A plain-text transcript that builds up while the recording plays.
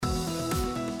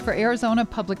For Arizona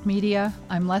Public Media,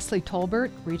 I'm Leslie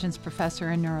Tolbert, Regents Professor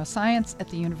in Neuroscience at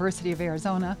the University of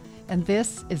Arizona, and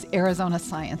this is Arizona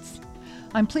Science.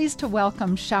 I'm pleased to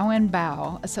welcome Xiaowen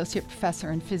Bao, Associate Professor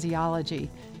in Physiology.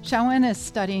 Xiaowen is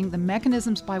studying the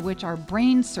mechanisms by which our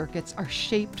brain circuits are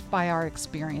shaped by our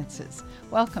experiences.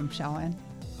 Welcome, Xiaowen.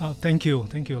 Thank you,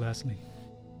 Leslie.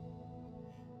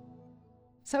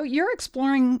 So you're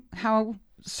exploring how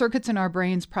circuits in our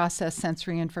brains process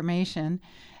sensory information,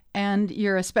 and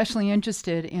you're especially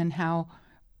interested in how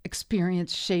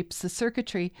experience shapes the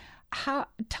circuitry.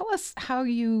 Tell us how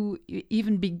you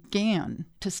even began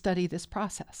to study this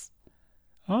process.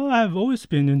 I've always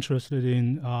been interested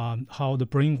in how the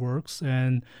brain works,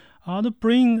 and the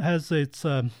brain has its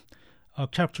a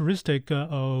characteristic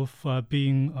of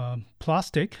being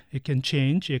plastic. It can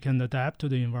change, it can adapt to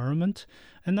the environment,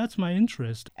 and that's my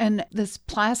interest. And this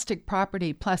plastic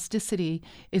property, plasticity,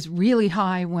 is really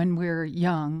high when we're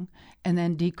young and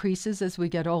then decreases as we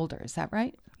get older. Is that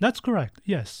right? That's correct,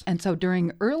 yes. And so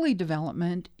during early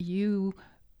development, you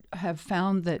have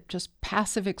found that just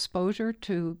passive exposure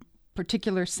to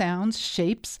particular sounds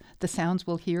shapes the sounds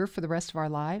we'll hear for the rest of our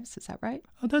lives. Is that right?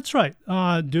 That's right.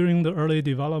 During the early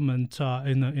development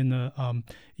in the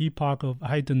epoch of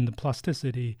heightened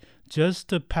plasticity,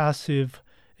 just a passive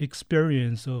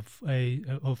experience of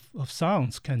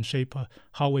sounds can shape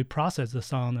how we process the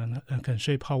sound and can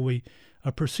shape how we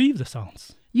perceive the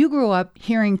sounds. You grew up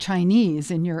hearing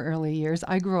Chinese in your early years.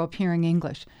 I grew up hearing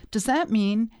English. Does that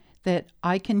mean that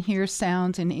I can hear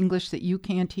sounds in English that you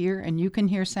can't hear, and you can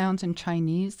hear sounds in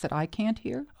Chinese that I can't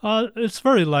hear? It's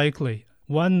very likely.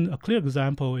 A clear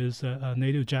example is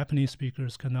native Japanese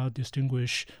speakers cannot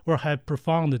distinguish or have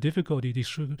profound difficulty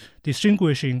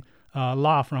distinguishing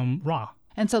la from ra.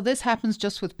 And so this happens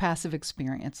just with passive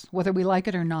experience, whether we like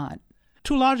it or not.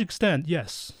 To a large extent,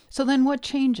 yes. So then what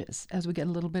changes as we get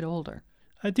a little bit older?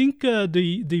 I think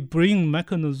the brain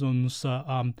mechanisms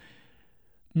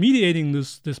mediating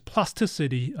this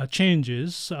plasticity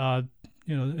changes,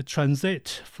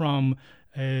 transit from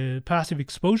a passive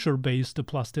exposure-based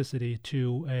plasticity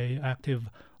to a active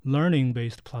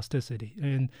learning-based plasticity.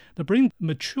 And the brain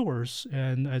matures,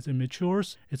 and as it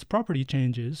matures, its property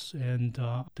changes, and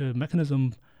the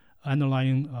mechanism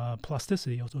underlying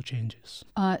plasticity also changes.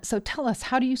 So tell us,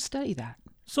 how do you study that?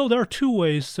 So there are two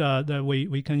ways that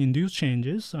we can induce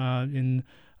changes. In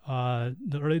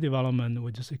the early development,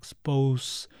 we just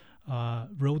expose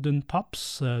rodent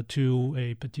pups to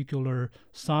a particular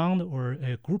sound or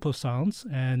a group of sounds.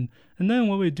 And then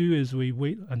what we do is we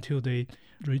wait until they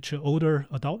reach an older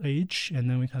adult age, and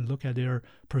then we can look at their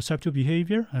perceptual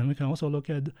behavior, and we can also look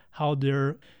at how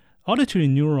their auditory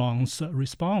neurons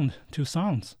respond to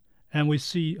sounds. And we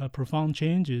see profound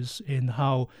changes in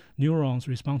how neurons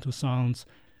respond to sounds.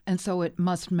 And so it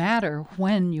must matter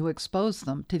when you expose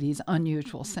them to these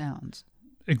unusual sounds.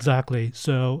 Exactly.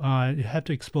 So you have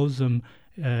to expose them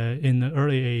in the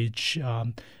early age.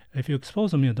 If you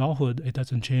expose them in adulthood, it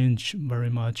doesn't change very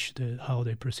much how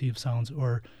they perceive sounds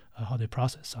or how they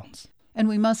process sounds. And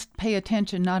we must pay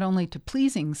attention not only to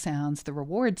pleasing sounds, the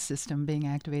reward system being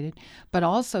activated, but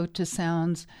also to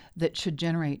sounds that should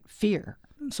generate fear.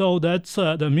 So that's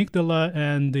the amygdala,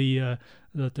 and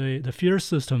the fear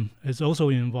system is also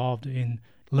involved in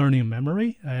learning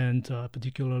memory, and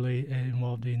particularly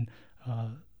involved in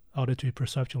auditory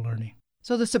perceptual learning.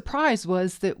 So the surprise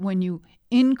was that when you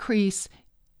increase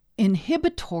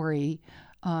inhibitory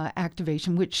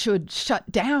activation, which should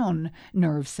shut down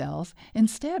nerve cells,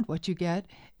 instead what you get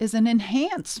is an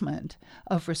enhancement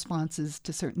of responses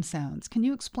to certain sounds. Can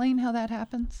you explain how that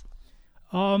happens?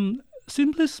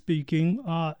 Simply speaking,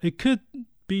 it could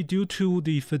be due to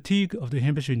the fatigue of the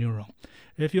inhibitory neuron.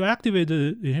 If you activate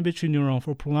the inhibitory neuron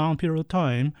for a prolonged period of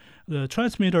time, the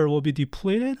transmitter will be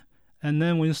depleted, and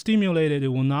then when you stimulate it, it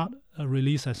will not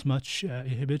release as much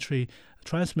inhibitory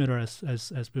transmitter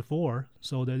as before,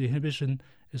 so that the inhibition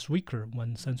is weaker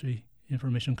when sensory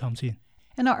information comes in.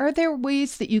 And are there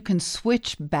ways that you can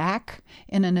switch back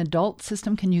in an adult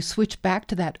system? Can you switch back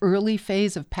to that early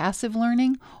phase of passive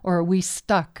learning? Or are we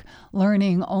stuck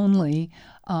learning only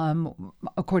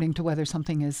according to whether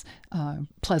something is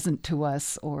pleasant to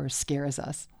us or scares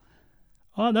us?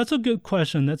 That's a good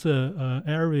question. That's an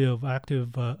area of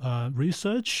active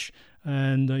research.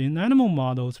 And in animal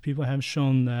models, people have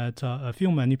shown that a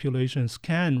few manipulations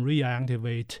can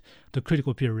reactivate the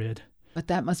critical period. But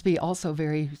that must be also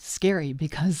very scary,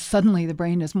 because suddenly the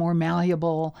brain is more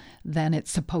malleable than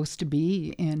it's supposed to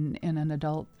be in an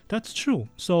adult. That's true.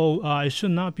 So it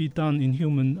should not be done in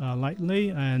human lightly.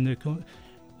 And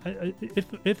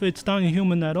if it's done in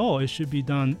human at all, it should be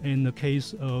done in the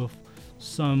case of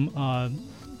some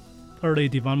early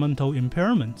developmental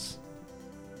impairments.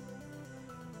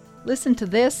 Listen to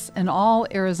this and all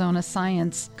Arizona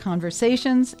Science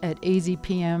conversations at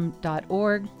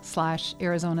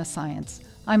azpm.org/Arizona Science.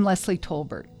 I'm Leslie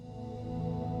Tolbert.